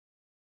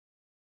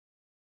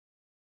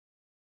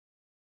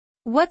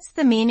What's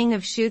the meaning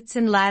of chutes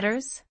and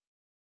ladders?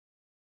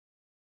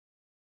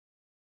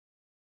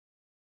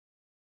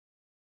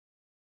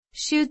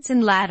 Chutes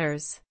and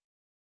ladders.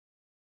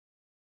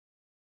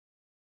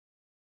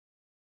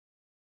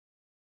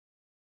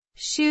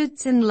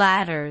 Chutes and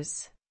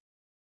ladders.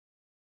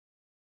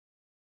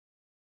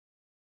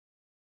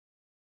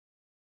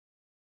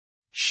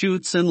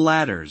 Chutes and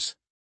ladders.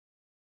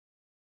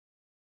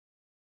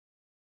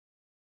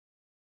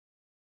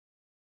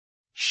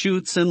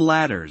 Chutes and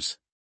ladders.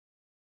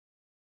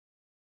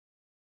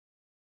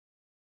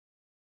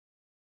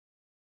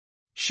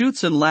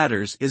 Chutes and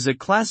Ladders is a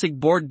classic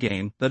board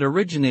game that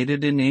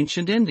originated in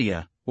ancient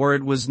India, where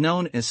it was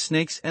known as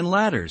snakes and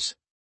ladders.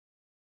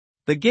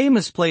 The game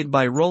is played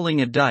by rolling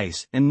a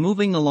dice and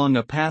moving along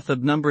a path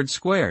of numbered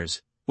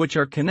squares, which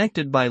are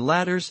connected by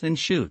ladders and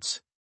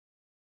chutes.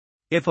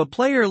 If a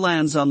player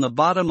lands on the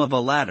bottom of a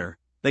ladder,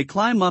 they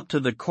climb up to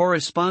the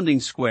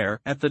corresponding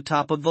square at the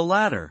top of the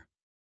ladder.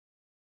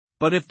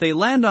 But if they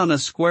land on a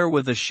square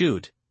with a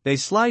chute, they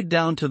slide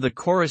down to the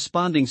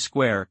corresponding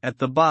square at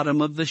the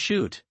bottom of the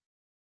chute.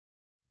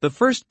 The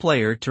first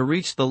player to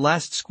reach the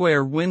last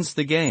square wins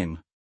the game.